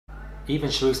Even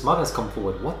Sherif's mother has come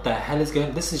forward. What the hell is going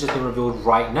on? This has just been revealed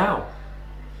right now.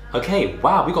 Okay,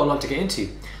 wow, we got a lot to get into.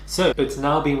 So it's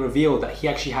now being revealed that he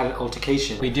actually had an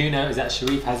altercation. We do know is that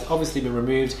Sherif has obviously been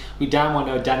removed. We damn well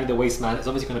know Danny the Waste Man is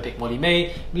obviously going to pick Molly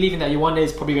May, believing that one day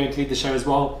is probably going to leave the show as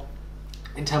well,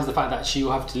 in terms of the fact that she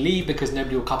will have to leave because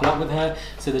nobody will couple up with her.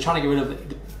 So they're trying to get rid of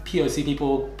the POC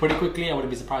people pretty quickly. I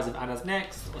wouldn't be surprised if Anna's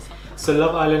next. So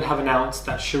Love Island have announced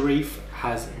that Sherif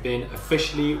has been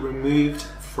officially removed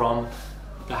from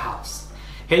the house.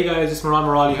 Hey guys, it's Moran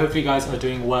Morali. Hopefully you guys are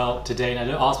doing well today. Now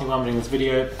don't ask me why I'm doing this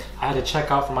video. I had to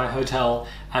check out from my hotel,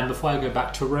 and before I go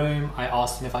back to Rome, I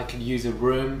asked him if I could use a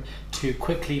room to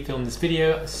quickly film this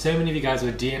video. So many of you guys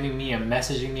were DMing me and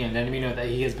messaging me and letting me know that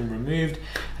he has been removed,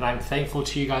 and I'm thankful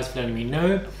to you guys for letting me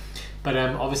know. But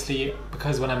obviously,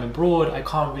 because when I'm abroad, I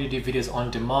can't really do videos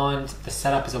on demand. The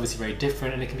setup is obviously very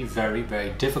different and it can be very,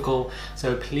 very difficult.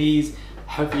 So please,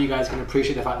 hopefully you guys can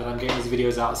appreciate the fact that I'm getting these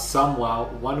videos out somehow,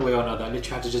 one way or another. I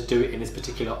literally had to just do it in this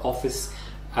particular office,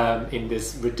 in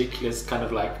this ridiculous kind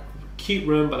of like cute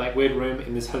room, but like weird room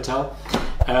in this hotel.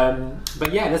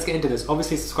 But yeah, let's get into this.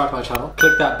 Obviously subscribe to my channel,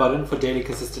 click that button for daily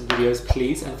consistent videos,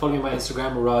 please, and follow me on my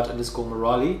Instagram,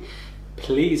 Murad_Morali.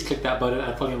 Please click that button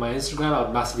and follow me on my Instagram. I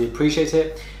would massively appreciate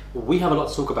it. We have a lot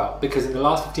to talk about because in the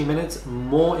last 15 minutes,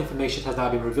 more information has now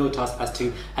been revealed to us as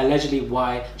to allegedly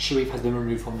why Sherif has been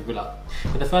removed from the villa.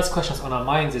 But the first question that's on our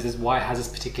minds is why has this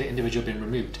particular individual been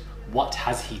removed? What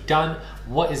has he done?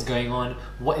 What is going on?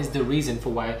 What is the reason for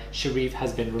why Sherif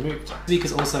has been removed? This week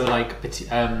is also like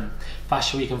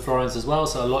Fashion Week in Florence as well,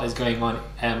 so a lot is going on,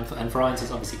 and Florence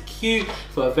is obviously cute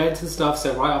for events and stuff.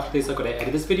 So right after this, I've got to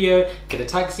edit this video, get a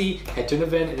taxi, head to an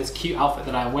event in this cute outfit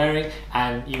that I'm wearing,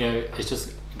 and you know, it's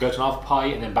just go to an after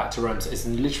party and then back to Rome. So it's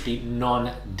literally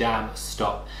non-damn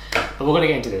stop. But we're gonna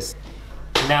get into this.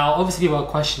 Now, obviously people are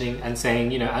questioning and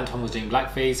saying, you know, Anton was doing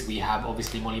blackface. We have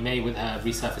obviously Molly May with her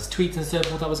resurfaced tweets and so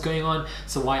forth that was going on.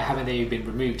 So why haven't they been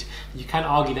removed? You can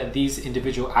argue that these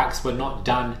individual acts were not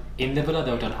done in the villa,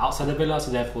 they were done outside the villa, so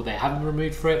therefore they haven't been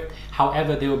removed for it.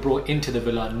 However, they were brought into the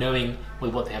villa knowing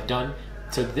with what they have done.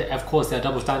 So of course there are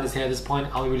double standards here at this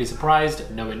point. Are we really surprised?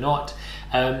 No, we're not.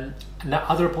 Now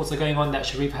other reports are going on that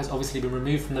Sherif has obviously been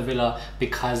removed from the villa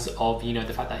because of, you know,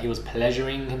 the fact that he was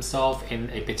pleasuring himself in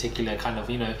a particular kind of,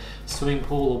 you know, swimming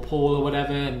pool or pool or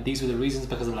whatever, and these were the reasons,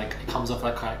 because of like it comes off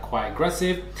like quite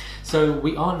aggressive. So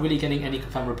we aren't really getting any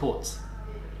confirmed reports.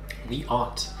 We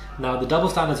aren't. Now the double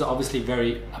standards are obviously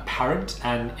very apparent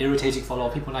and irritating for a lot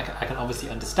of people, and I can obviously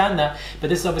understand that,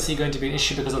 but this is obviously going to be an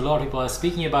issue because a lot of people are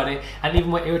speaking about it, and even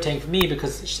more irritating for me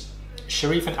because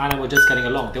Sherif and Anna were just getting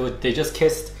along. They just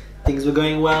kissed, things were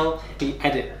going well. They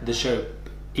edit the show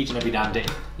each and every damn day,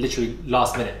 literally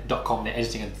lastminute.com. They're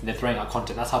editing and they're throwing out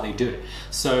content. That's how they do it.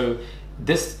 So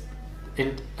this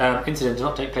incident did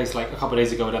not take place like a couple of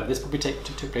days ago or whatever. This probably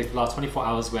took place the last 24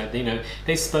 hours where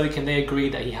they spoke and they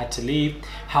agreed that he had to leave.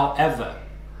 However,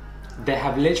 there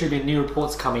have literally been new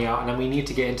reports coming out, and then we need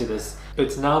to get into this.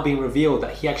 It's now being revealed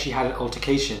that he actually had an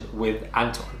altercation with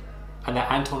Anton, and that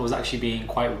Anton was actually being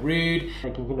quite rude,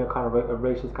 making, you know, kind of a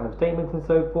racist kind of statements and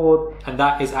so forth, and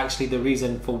that is actually the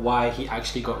reason for why he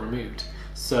actually got removed.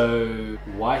 So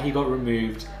why he got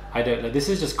removed, I don't know. This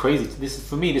is just crazy. This is,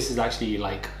 for me, this is actually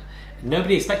like,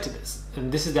 nobody expected this,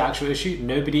 and this is the actual issue.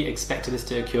 Nobody expected this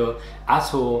to occur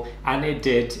at all, and it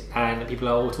did, and people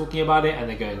are all talking about it and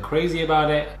they're going crazy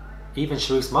about it. Even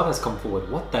Sherif's mother has come forward.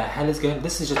 What the hell is going on?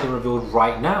 This has just been revealed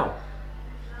right now.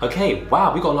 Okay,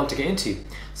 wow, we got a lot to get into.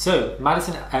 So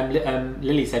Madison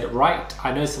Lily said, right,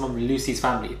 I know some of Lucy's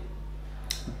family.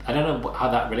 I don't know how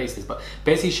that relates to this, but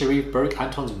basically Sherif broke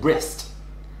Anton's wrist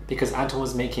because Anton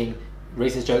was making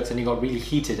racist jokes and he got really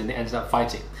heated and they ended up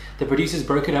fighting. The producers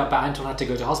broke it up, but Anton had to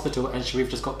go to hospital and Sherif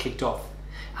just got kicked off.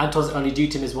 Anton's only due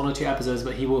to miss 1 or 2 episodes,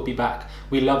 but he will be back.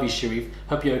 We love you, Sherif.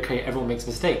 Hope you're okay. Everyone makes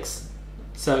mistakes.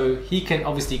 So he can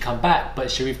obviously come back, but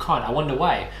Sherif can't. I wonder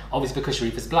why. Obviously because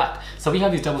Sherif is black. So we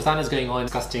have these double standards going on,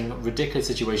 discussing ridiculous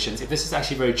situations. If this is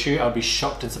actually very true, I'll be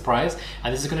shocked and surprised.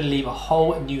 And this is going to leave a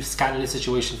whole new scandalous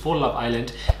situation for Love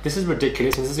Island. This is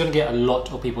ridiculous, and this is going to get a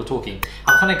lot of people talking.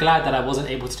 I'm kind of glad that I wasn't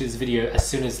able to do this video as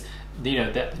soon as, you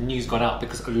know, the news got out,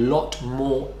 because a lot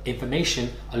more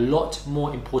information, a lot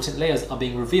more important layers are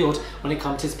being revealed when it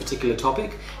comes to this particular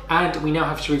topic. And we now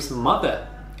have Sherif's mother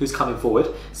who's coming forward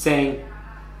saying,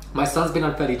 my son's been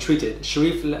unfairly treated.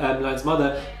 Sherif Lone's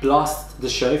mother blasts the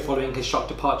show following his shock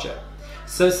departure.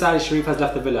 So sadly, Sherif has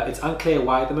left the villa. It's unclear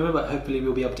why at the moment, but hopefully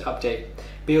we'll be able to update.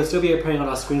 But he'll still be appearing on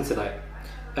our screen tonight.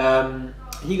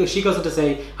 She goes on to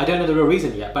say, I don't know the real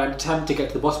reason yet, but I'm determined to get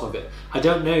to the bottom of it. I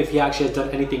don't know if he actually has done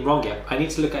anything wrong yet. I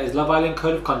need to look at his Love Island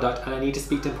code of conduct and I need to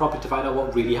speak to him properly to find out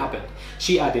what really happened.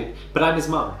 She added, but I'm his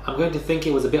mum. I'm going to think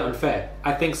it was a bit unfair.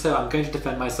 I think so. I'm going to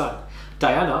defend my son.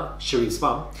 Diana, Sherif's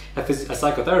mum, a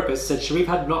psychotherapist, said Sherif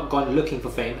had not gone looking for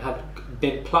fame and had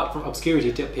been plucked from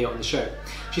obscurity to appear on the show.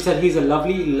 She said he's a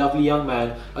lovely, lovely young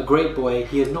man, a great boy.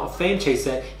 He is not a fame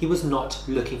chaser. He was not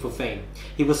looking for fame.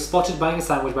 He was spotted buying a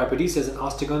sandwich by producers and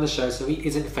asked to go on the show, so he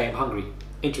isn't fame hungry.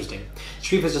 Interesting.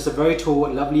 Sherif is just a very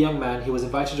tall, lovely young man. He was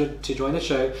invited to join the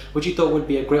show, which he thought would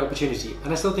be a great opportunity,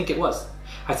 and I still think it was.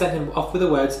 I sent him off with the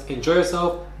words, enjoy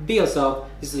yourself, be yourself,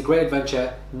 this is a great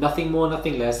adventure, nothing more,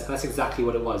 nothing less, and that's exactly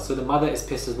what it was. So the mother is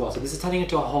pissed as well. So this is turning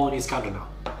into a whole new scandal now.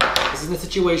 This is a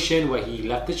situation where he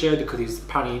left the show because he's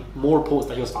apparently more reports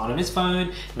that he was found on his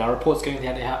phone. Now reports going that he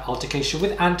had an altercation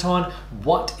with Anton.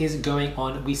 What is going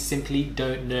on? We simply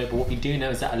don't know. But what we do know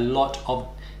is that a lot of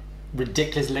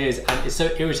ridiculous layers, and it's so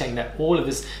irritating that all of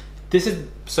this is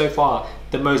so far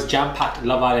the most jam-packed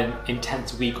Love Island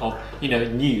intense week of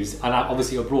news, and I'm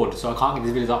obviously abroad, so I can't get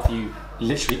these videos out for you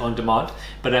literally on demand,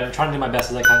 but I'm trying to do my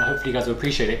best as I can. Hopefully you guys will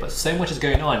appreciate it. But so much is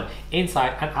going on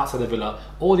inside and outside the villa.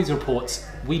 All these reports,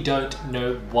 we don't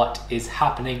know what is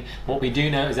happening. What we do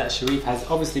know is that Sherif has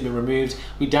obviously been removed.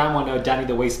 We damn well know Danny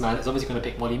the Waste Man is obviously going to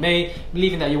pick Molly May,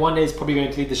 believing that Yewande is probably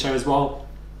going to leave the show as well,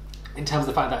 in terms of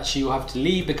the fact that she will have to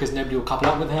leave because nobody will couple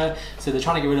up with her. So they're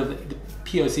trying to get rid of the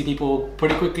POC people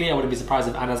pretty quickly. I wouldn't be surprised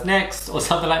if Anna's next or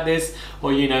something like this,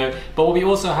 or but what we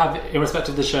also have in respect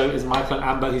of the show is Michael and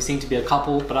Amber, who seem to be a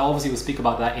couple, but I obviously will speak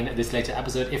about that in this later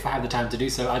episode if I have the time to do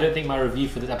so. I don't think my review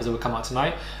for this episode will come out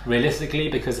tonight, realistically,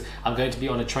 because I'm going to be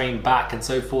on a train back and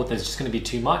so forth. There's just going to be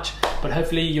too much, but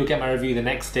hopefully you'll get my review the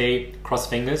next day, cross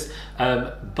fingers.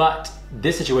 But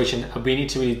this situation, we need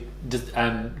to really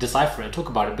decipher it and talk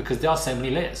about it, because there are so many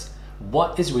layers.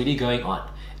 What is really going on?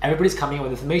 Everybody's coming up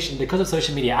with information. Because of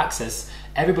social media access,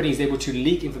 everybody is able to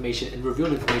leak information and reveal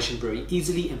information very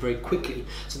easily and very quickly.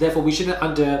 So therefore we shouldn't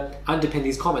underpin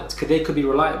these comments, because they could be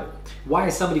reliable. Why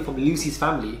is somebody from Lucy's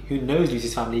family, who knows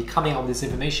Lucy's family, coming up with this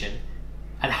information?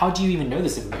 And how do you even know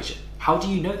this information? How do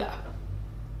you know that?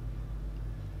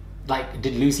 Like,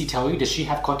 did Lucy tell you? Does she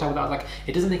have contact with that? Like,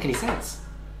 it doesn't make any sense.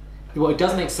 Well, it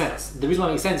does make sense. The reason why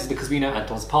it makes sense is because we know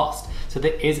Anton's past. So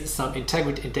there is some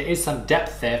integrity, there is some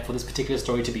depth there for this particular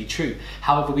story to be true.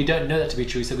 However, we don't know that to be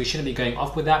true, so we shouldn't be going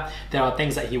off with that. There are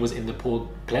things that he was in the pool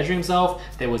pleasuring himself.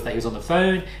 There was that he was on the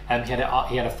phone, and he had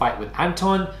a fight with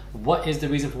Anton. What is the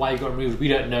reason for why he got removed? We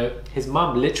don't know. His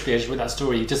mum, literally, as you read that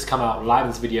story, he just come out live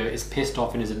in this video, is pissed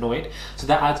off and is annoyed. So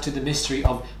that adds to the mystery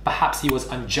of perhaps he was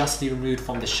unjustly removed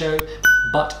from the show.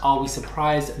 But are we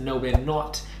surprised? No, we're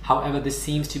not. However, this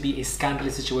seems to be a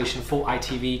scandalous situation for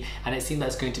ITV, and it seems that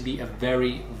it's going to be a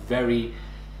very, very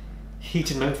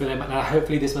heated moment for them. And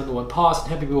hopefully this moment won't pass, and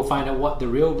hopefully we will find out what the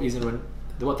real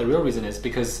reason is,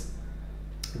 because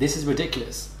this is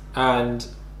ridiculous. And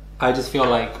I just feel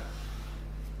like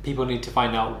people need to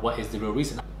find out what is the real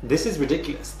reason. This is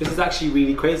ridiculous. This is actually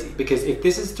really crazy, because if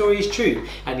this story is true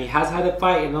and he has had a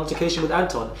fight and an altercation with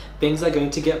Anton, things are going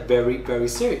to get very, very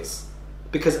serious,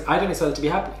 because I don't expect it to be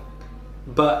happening.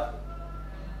 But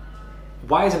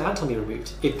why isn't Anton being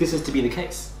removed if this is to be the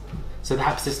case? So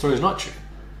perhaps this story is not true.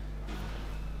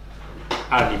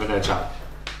 I don't even know, child.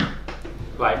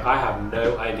 Like, I have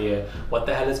no idea what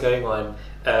the hell is going on.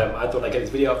 I thought I'd get this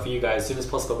video up for you guys as soon as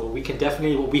possible, but we can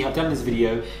definitely, what we have done in this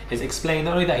video is explain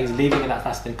not only that he's leaving and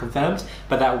that's been confirmed,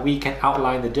 but that we can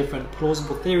outline the different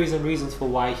plausible theories and reasons for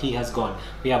why he has gone.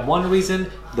 We have one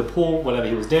reason, the pool, whatever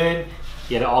he was doing.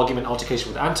 He had an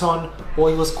altercation with Anton, or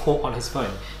he was caught on his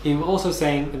phone. He was also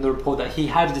saying in the report that he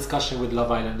had a discussion with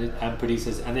Love Island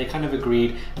producers, and they kind of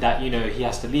agreed that, he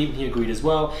has to leave, and he agreed as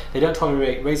well. They don't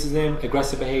tolerate racism,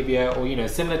 aggressive behavior, or,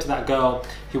 similar to that girl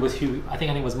who I think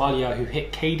her name was Malia, who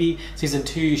hit Katie season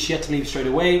 2, she had to leave straight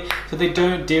away. So they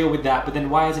don't deal with that. But then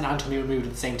why isn't Anton removed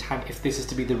at the same time if this is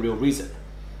to be the real reason?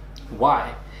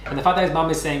 Why? And the fact that his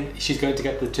mum is saying she's going to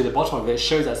get to the bottom of it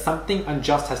shows that something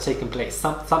unjust has taken place.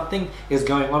 Something is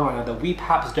going on right now that we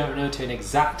perhaps don't know to an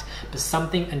exact, but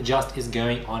something unjust is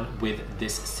going on with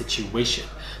this situation.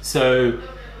 So,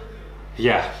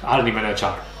 yeah, I don't even know,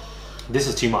 child. This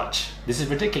is too much. This is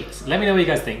ridiculous. Let me know what you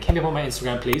guys think. Hit me up on my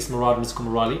Instagram, please,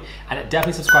 Murad_Murali, and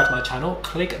definitely subscribe to my channel.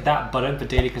 Click that button for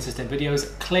daily consistent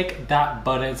videos. Click that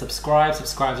button, subscribe.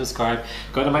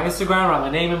 Go to my Instagram, write my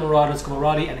name in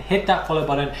Murad_Murali, and hit that follow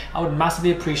button. I would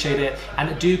massively appreciate it.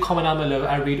 And do comment down below.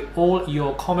 I read all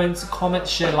your comments. Comment,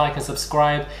 share, like, and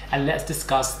subscribe. And let's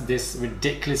discuss this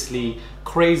ridiculously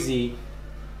crazy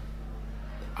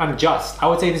unjust. I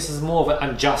would say this is more of an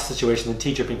unjust situation than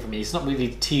tea dripping for me. It's not really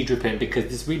tea dripping because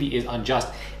this really is unjust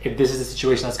if this is the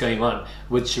situation that's going on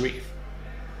with Sherif.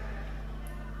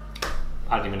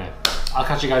 I don't even know. I'll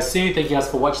catch you guys soon. Thank you guys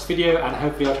for watching this video, and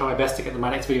hopefully I'll try my best to get my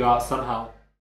next video out somehow.